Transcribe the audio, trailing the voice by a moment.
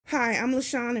Hi, I'm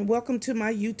LaShawn and welcome to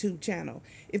my YouTube channel.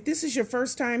 If this is your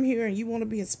first time here and you want to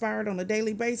be inspired on a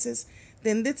daily basis,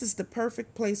 then this is the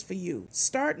perfect place for you.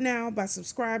 Start now by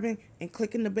subscribing and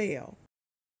clicking the bell.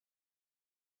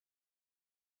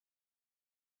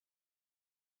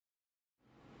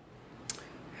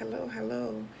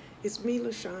 Hello. It's me,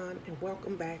 LaShawn, and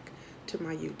welcome back to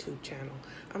my YouTube channel.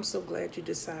 I'm so glad you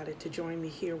decided to join me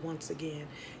here once again.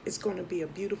 It's going to be a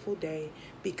beautiful day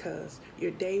because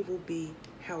your day will be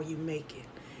how you make it.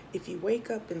 If you wake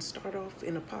up and start off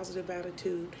in a positive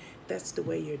attitude, that's the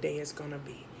way your day is going to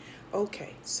be.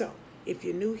 Okay, so if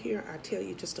you're new here, I tell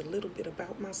you just a little bit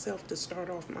about myself to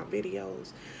start off my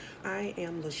videos. I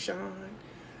am LaShawn.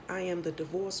 I am the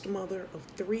divorced mother of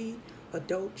 3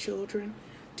 adult children,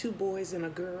 2 boys and a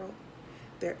girl.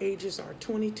 Their ages are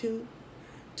 22,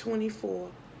 24,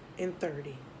 and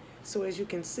 30. So as you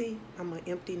can see, I'm an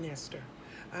empty nester.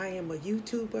 I am a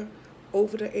YouTuber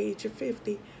over the age of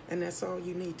 50, and that's all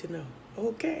you need to know.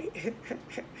 Okay?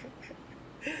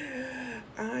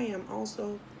 I am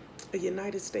also a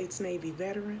United States Navy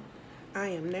veteran. I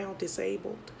am now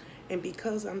disabled, and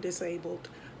because I'm disabled,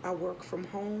 I work from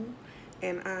home,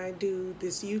 and I do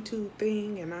this YouTube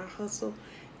thing, and I hustle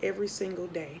every single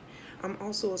day. I'm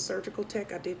also a surgical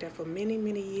tech. I did that for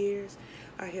many years.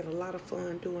 I had a lot of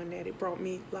fun doing that. It brought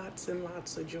me lots and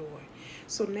lots of joy.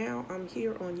 So now I'm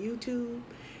here on YouTube,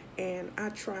 and I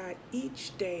try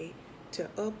each day to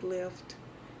uplift,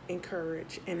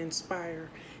 encourage, and inspire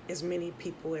as many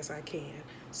people as I can.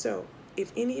 So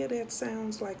if any of that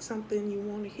sounds like something you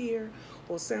want to hear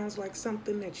or sounds like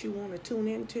something that you want to tune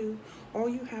into, all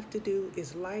you have to do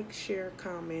is like, share,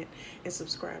 comment, and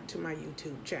subscribe to my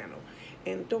YouTube channel.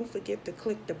 And don't forget to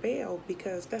click the bell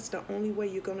because that's the only way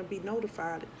you're going to be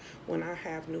notified when I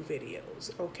have new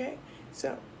videos, okay?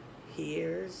 So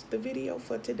here's the video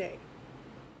for today.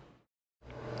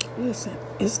 Listen,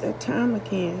 it's that time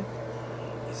again.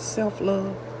 It's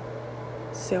self-love,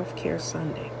 self-care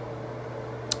Sunday.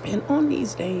 And on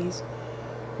these days,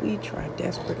 we try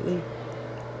desperately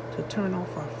to turn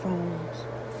off our phones,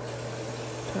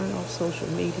 turn off social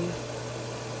media,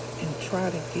 and try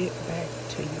to get back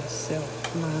to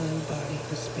yourself, mind, body,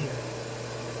 and spirit.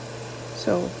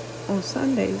 So on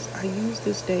Sundays, I use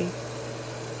this day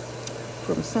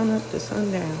from sunup to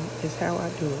sundown is how I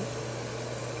do it.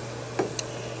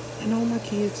 And all my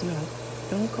kids know,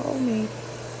 don't call me.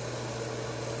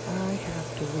 I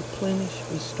have to replenish,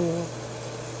 restore,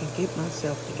 and get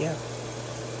myself together.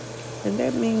 And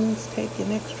that means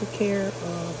taking extra care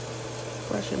of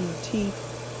brushing my teeth.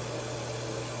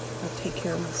 I take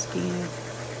care of my skin.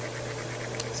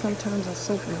 Sometimes I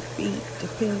soak my feet,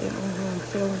 depending on how I'm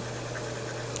feeling.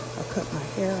 I cut my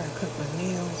hair, I cut my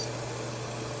nails.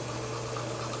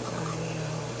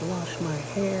 I wash my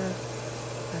hair,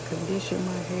 I condition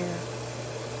my hair,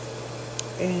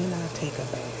 and I take a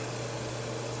bath.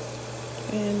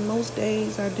 And most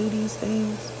days I do these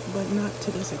things, but not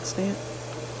to this extent.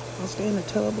 I'll stay in the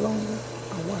tub longer.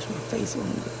 I'll wash my face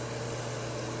longer.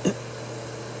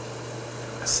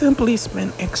 I simply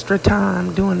spend extra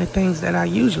time doing the things that I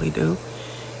usually do,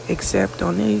 except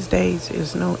on these days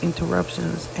there's no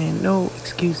interruptions and no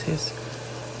excuses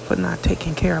for not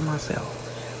taking care of myself.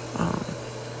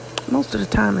 Most of the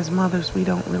time as mothers, we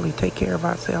don't really take care of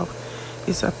ourselves.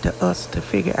 It's up to us to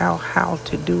figure out how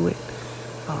to do it.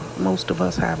 Most of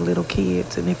us have little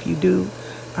kids, and if you do,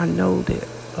 I know that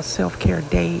a self-care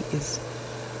day is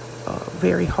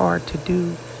very hard to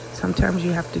do. Sometimes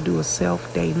you have to do a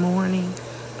self-day morning,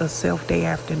 a self-day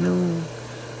afternoon,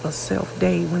 a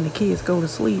self-day when the kids go to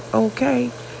sleep.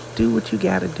 Okay, do what you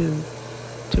got to do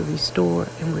to restore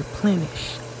and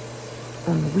replenish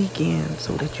on the weekend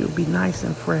so that you'll be nice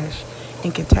and fresh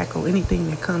and can tackle anything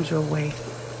that comes your way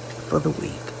for the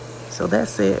week. So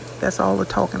that's it. That's all the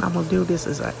talking I'm going to do. This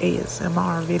is an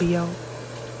ASMR video.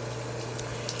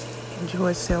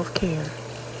 Enjoy self-care,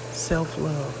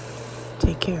 self-love.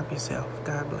 Take care of yourself.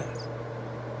 God bless.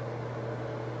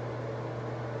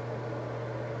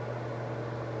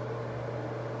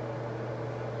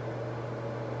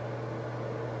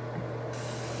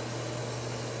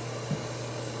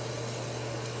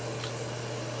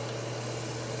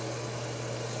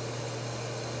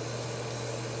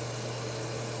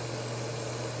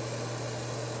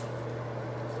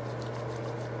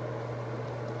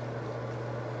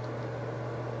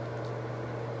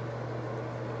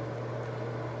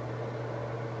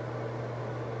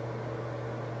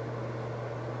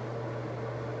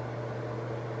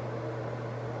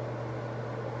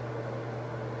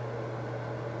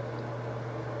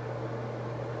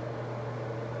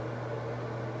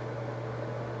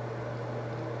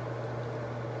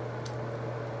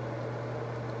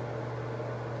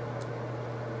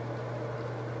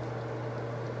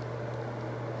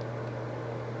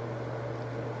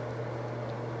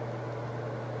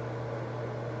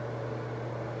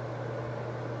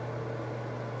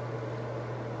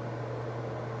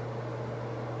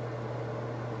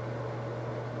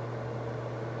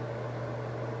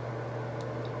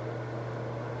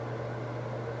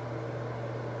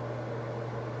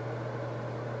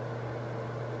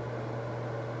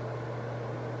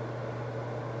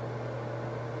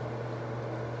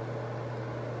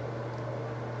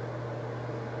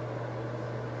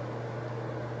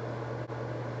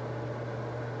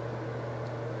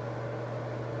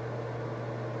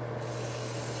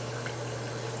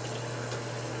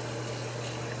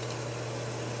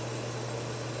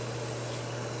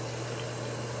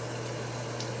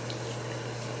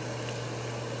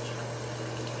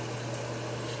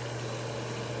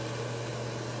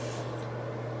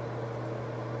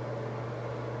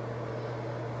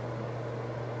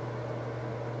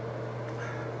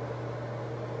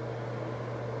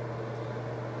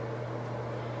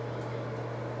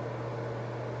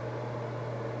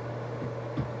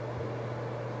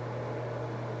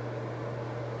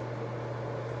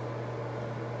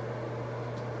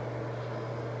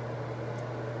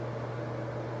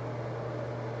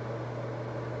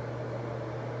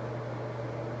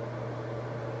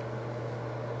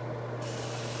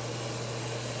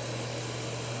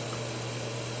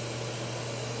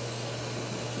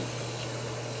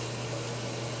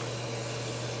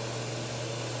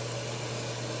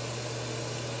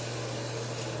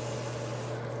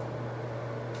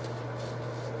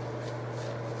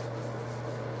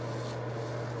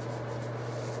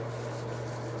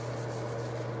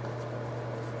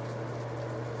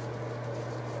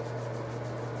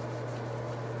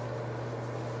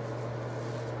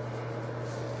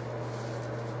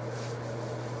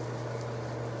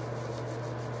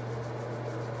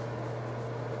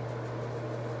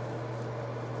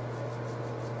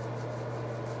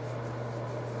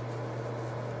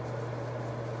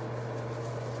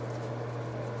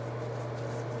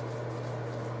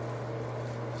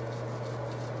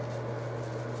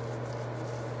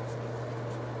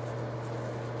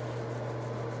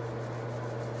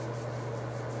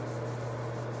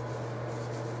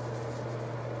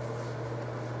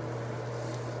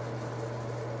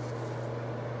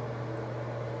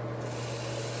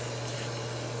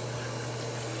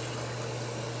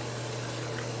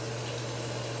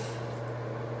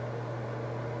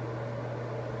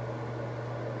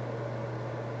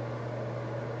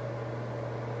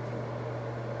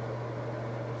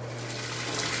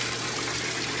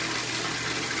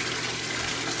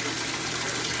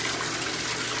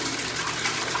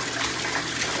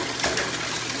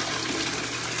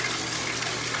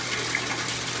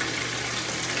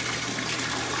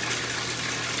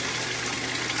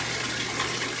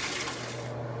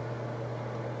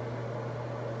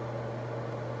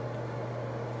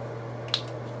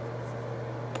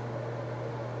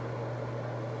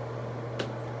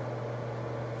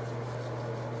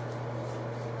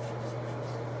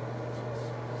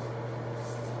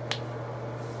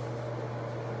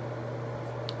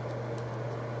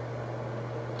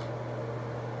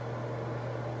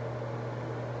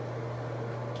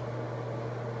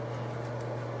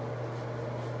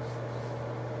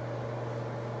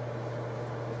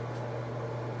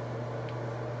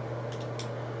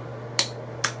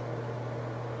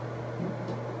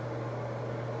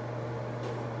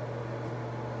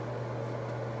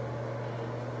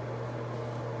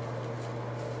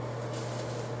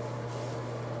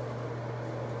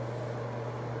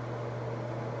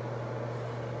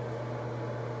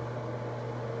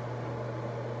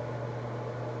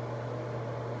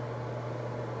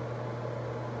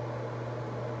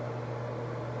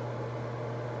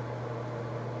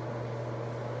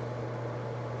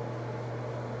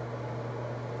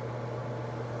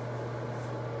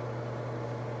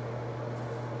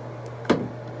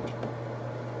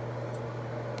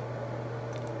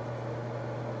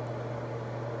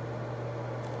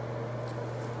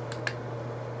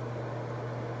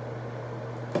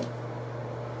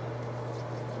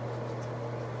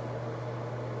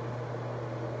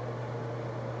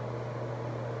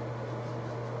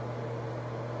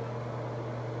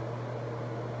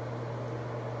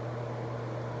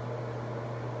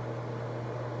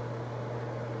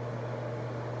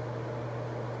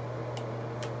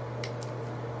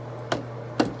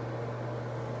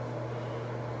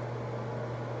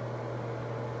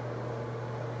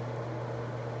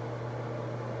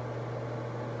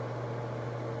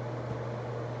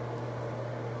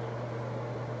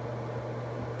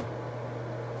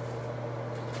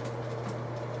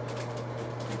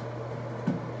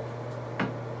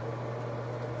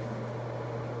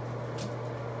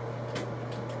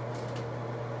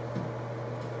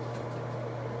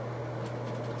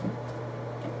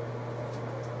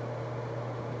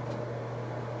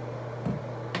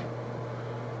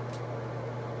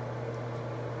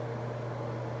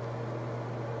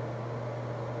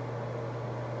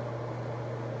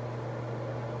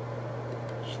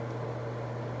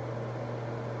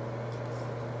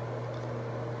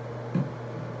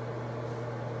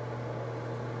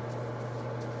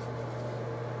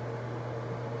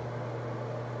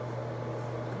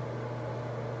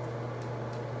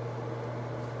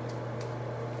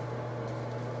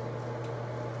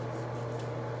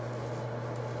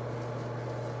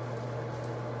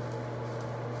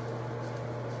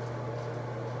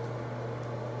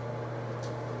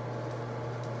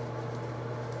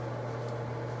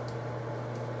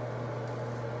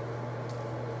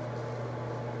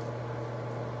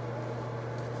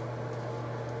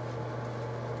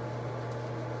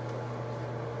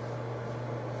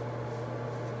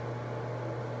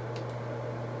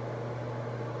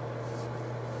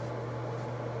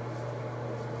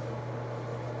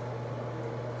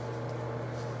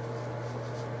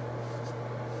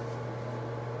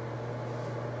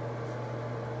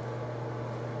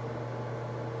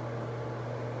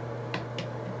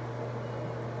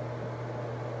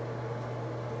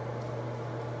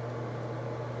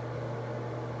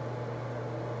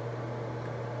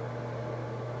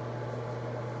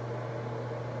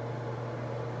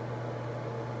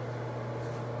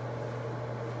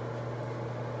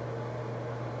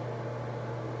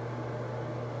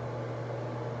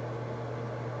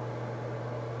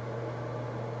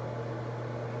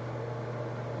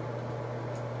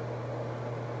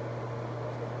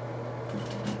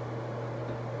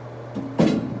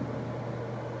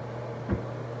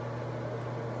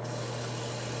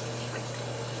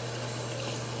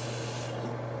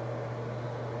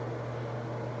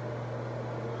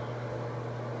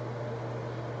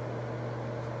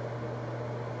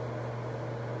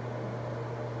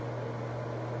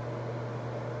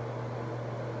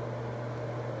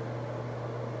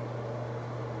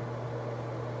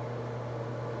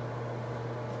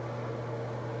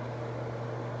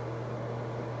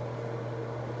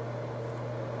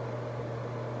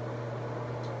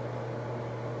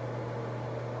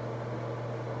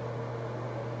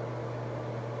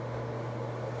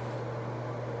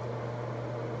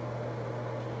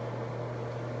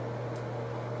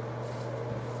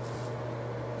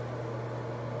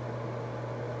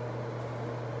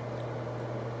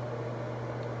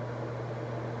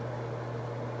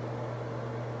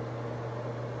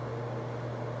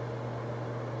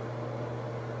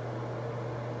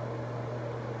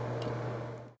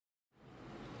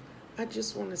 I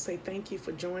just want to say thank you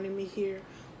for joining me here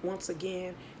once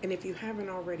again. And if you haven't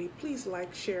already, please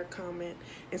like, share, comment,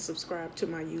 and subscribe to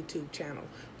my YouTube channel.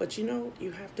 But you know, you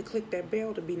have to click that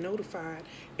bell to be notified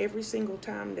every single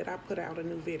time that I put out a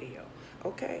new video.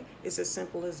 Okay? It's as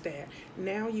simple as that.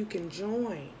 Now you can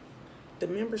join the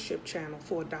membership channel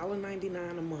for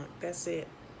 $1.99 a month. That's it.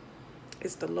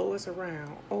 It's the lowest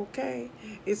around, okay?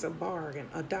 It's a bargain,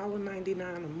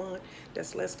 $1.99 a month.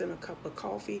 That's less than a cup of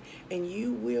coffee, and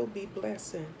you will be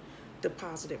blessing the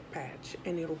Positive Patch,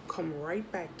 and it'll come right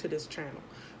back to this channel,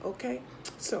 okay?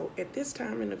 So at this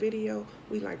time in the video,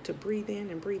 we like to breathe in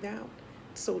and breathe out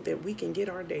so that we can get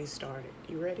our day started.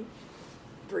 You ready?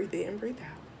 Breathe in, breathe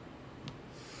out.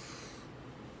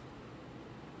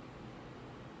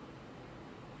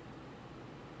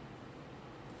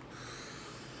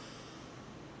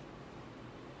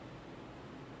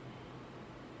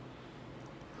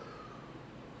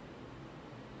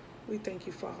 We thank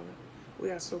you, Father.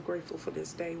 We are so grateful for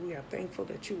this day. We are thankful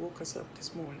that you woke us up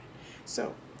this morning.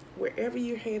 So, wherever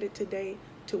you're headed today,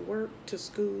 to work, to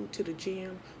school, to the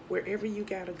gym, wherever you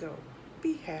gotta go,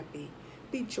 be happy,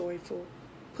 be joyful,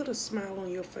 put a smile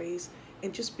on your face,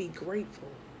 and just be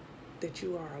grateful that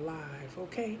you are alive,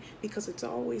 okay? Because it's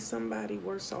always somebody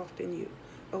worse off than you,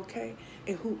 okay?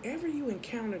 And whoever you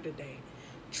encounter today,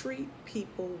 treat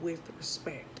people with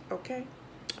respect, okay?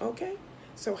 Okay?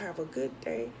 So have a good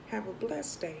day, have a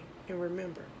blessed day, and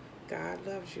remember, God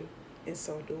loves you, and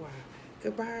so do I.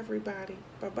 Goodbye, everybody.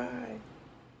 Bye-bye.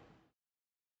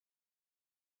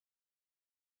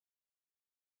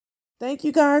 Thank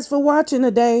you guys for watching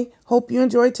today. Hope you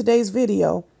enjoyed today's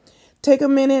video. Take a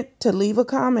minute to leave a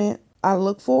comment. I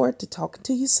look forward to talking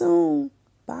to you soon.